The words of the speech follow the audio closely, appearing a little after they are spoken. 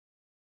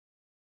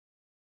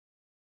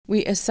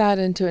We are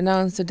saddened to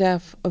announce the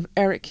death of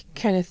Eric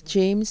Kenneth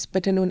James,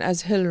 better known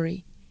as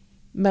Hillary,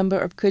 member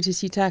of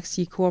Courtesy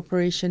Taxi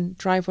Corporation,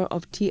 driver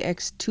of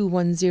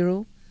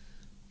TX210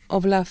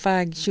 of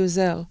Lafargue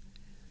Choiseul,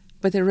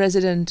 but a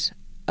resident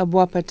of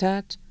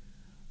Bois-Patat,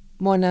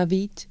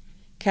 Monavit,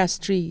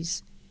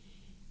 Castries.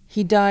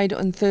 He died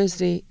on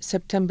Thursday,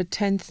 September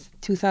 10th,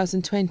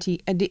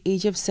 2020, at the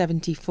age of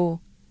 74.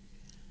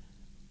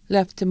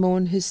 Left to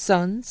mourn his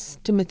sons,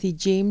 Timothy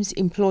James,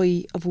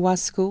 employee of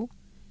Wasco,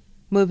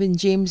 Mervyn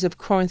James of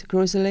Corinth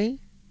Groselet,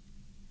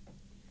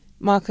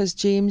 Marcus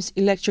James,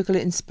 electrical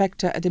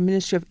inspector at the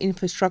Ministry of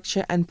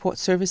Infrastructure and Port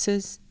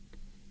Services,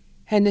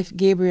 Kenneth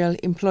Gabriel,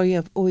 employee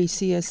of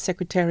OACS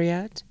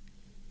Secretariat,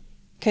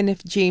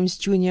 Kenneth James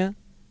Jr.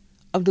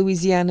 of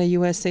Louisiana,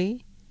 USA,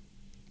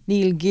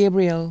 Neil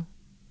Gabriel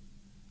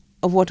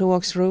of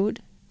Waterworks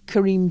Road,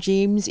 Kareem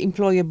James,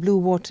 employee of Blue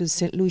Waters,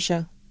 St.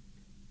 Lucia.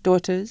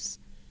 Daughters,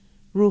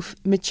 Ruth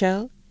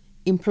Mitchell,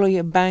 employee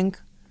of Bank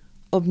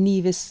of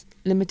Nevis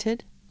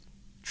Limited,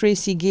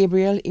 Tracy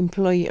Gabriel,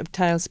 employee of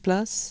Tiles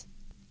Plus,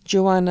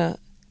 Joanna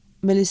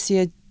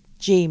Melissa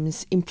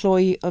James,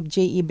 employee of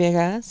J.E.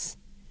 Begas,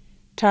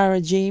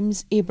 Tara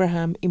James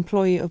Abraham,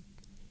 employee of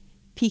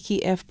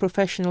PKF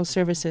Professional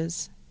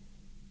Services.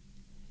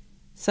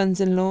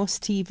 Sons-in-law,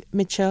 Steve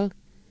Mitchell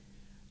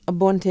of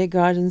Bonte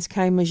Gardens,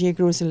 Caimage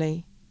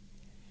Groselet,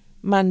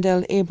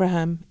 Mandel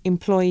Abraham,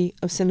 employee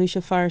of St.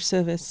 Lucia Fire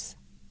Service.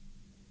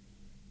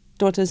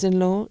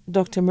 Daughters-in-law,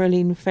 Dr.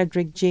 Merlene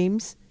Frederick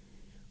James,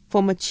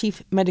 former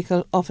Chief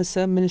Medical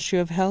Officer, Ministry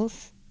of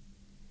Health.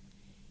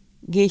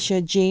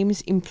 Geisha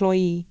James,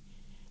 employee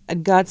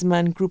at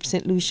Guardsman Group,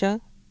 St. Lucia.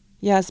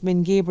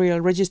 Yasmin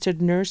Gabriel,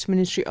 registered nurse,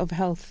 Ministry of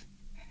Health.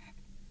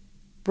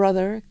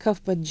 Brother,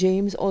 Cuthbert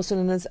James, also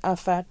known as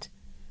Afat,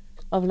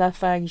 of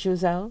Lafargue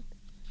Choiseul.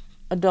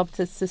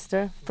 Adopted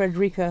sister,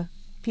 Frederica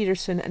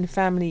Peterson and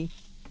family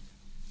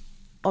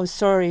of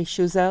Sorry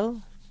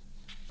Choiseul.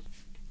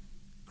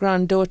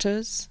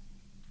 Granddaughters,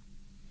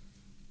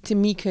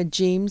 Tamika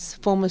James,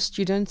 former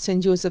student,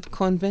 St. Joseph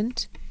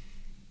Convent.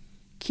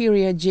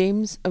 Kyria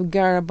James of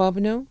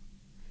Garabobno.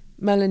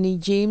 Melanie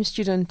James,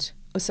 student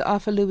of Sir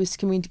Arthur Lewis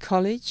Community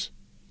College.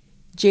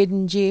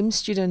 Jaden James,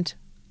 student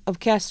of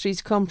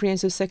Castries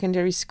Comprehensive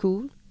Secondary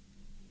School.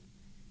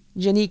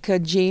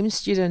 Janika James,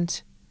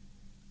 student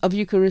of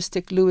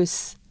Eucharistic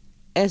Lewis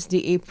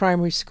SDA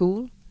Primary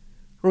School.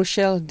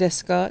 Rochelle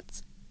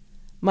Descartes,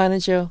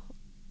 manager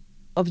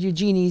of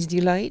Eugenie's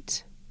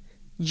Delight.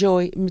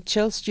 Joy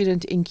Mitchell,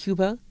 student in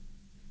Cuba.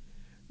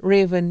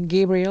 Raven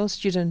Gabriel,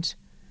 student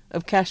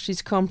of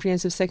Castries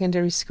Comprehensive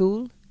Secondary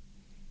School.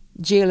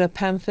 Jayla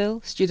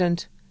Pamphil,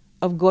 student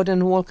of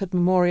Gordon Walcott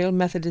Memorial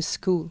Methodist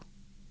School.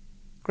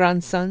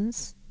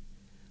 Grandsons,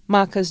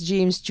 Marcus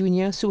James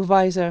Jr.,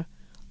 supervisor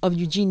of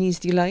Eugenie's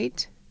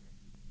Delight.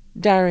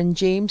 Darren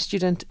James,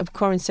 student of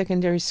Corinth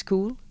Secondary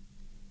School.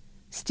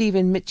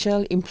 Stephen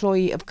Mitchell,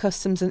 employee of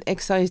Customs and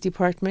Excise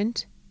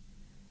Department.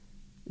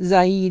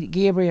 Zaid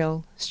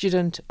Gabriel,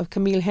 student of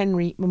Camille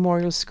Henry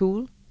Memorial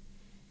School.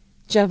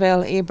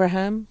 Javel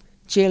Abraham,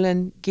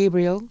 Jalen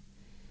Gabriel,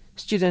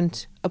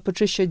 student of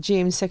Patricia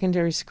James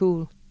Secondary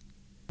School.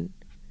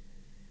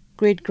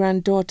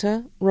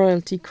 Great-granddaughter,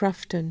 Royalty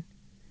Crafton.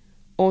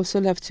 Also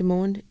left to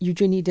mourn,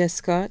 Eugenie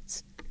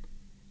Descartes,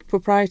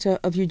 proprietor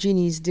of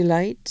Eugenie's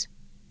Delight.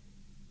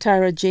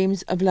 Tara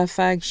James of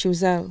Lafargue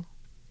Choiseul.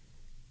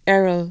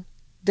 Errol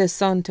Des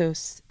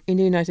Santos in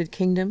the United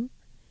Kingdom.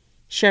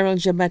 Cheryl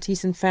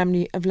Jabatis and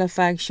family of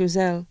Lafargue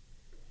Choiseul.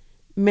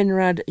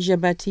 Minrad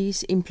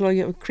Jabatis,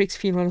 employee of Crick's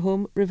Funeral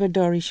Home,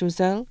 Riverdori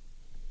Choiseul.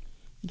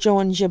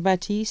 John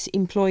Jabatis,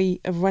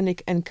 employee of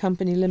Runnick and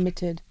Company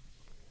Limited.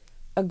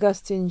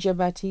 Augustine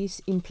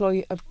Jabatis,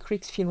 employee of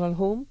Crick's Funeral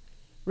Home,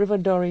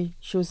 Riverdori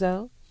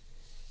Choiseul.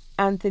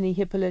 Anthony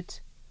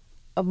Hippolyte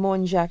of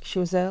Monjac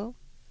Choiseul.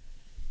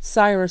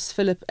 Cyrus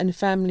Philip and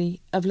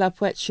family of La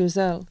Poette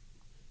Choiseul.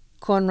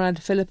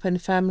 Conrad Philip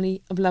and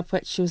family of La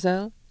Poette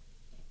Choiseul.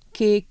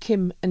 Kay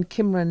Kim and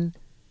Kimran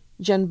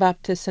John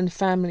Baptist and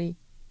family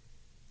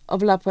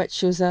of La Poette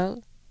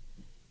Choiseul.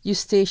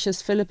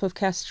 Eustatius Philip of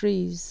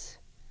Castries.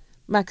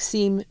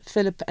 Maxime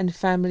Philip and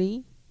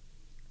family.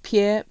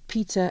 Pierre,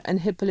 Peter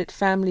and Hippolyte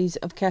families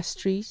of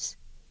Castries.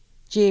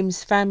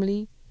 James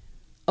family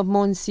of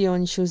Monsignor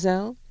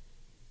Choiseul.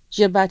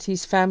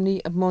 Jabatis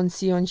family of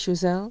Monsignor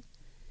Choiseul.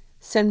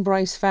 St.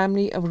 Bryce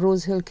family of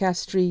Rosehill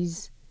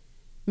Castries.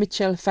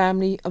 Mitchell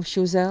family of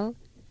Choiseul.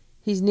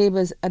 His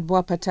neighbours at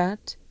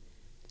Bois-Patat.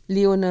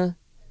 Leona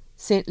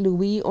St.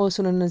 Louis,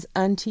 also known as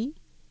Auntie.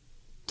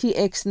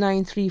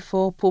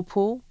 TX934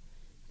 Popo.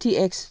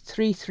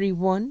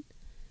 TX331.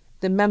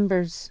 The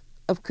members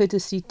of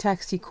Courtesy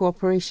Taxi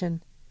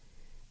Corporation.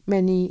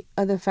 Many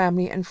other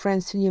family and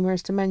friends too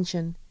numerous to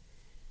mention.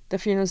 The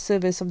funeral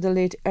service of the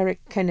late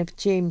Eric Kenneth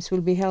James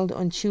will be held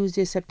on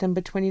Tuesday,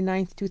 September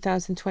 29th,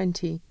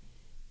 2020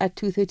 at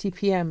 2:30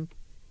 p.m.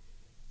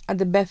 at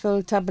the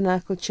Bethel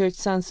Tabernacle Church,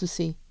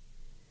 Sanssouci.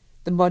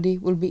 The body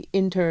will be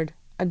interred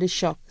at the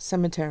Choc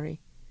Cemetery.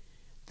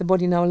 The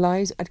body now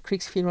lies at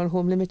Crick's Funeral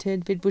Home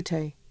Limited,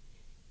 Vidbouté.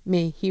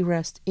 May he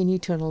rest in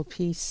eternal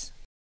peace.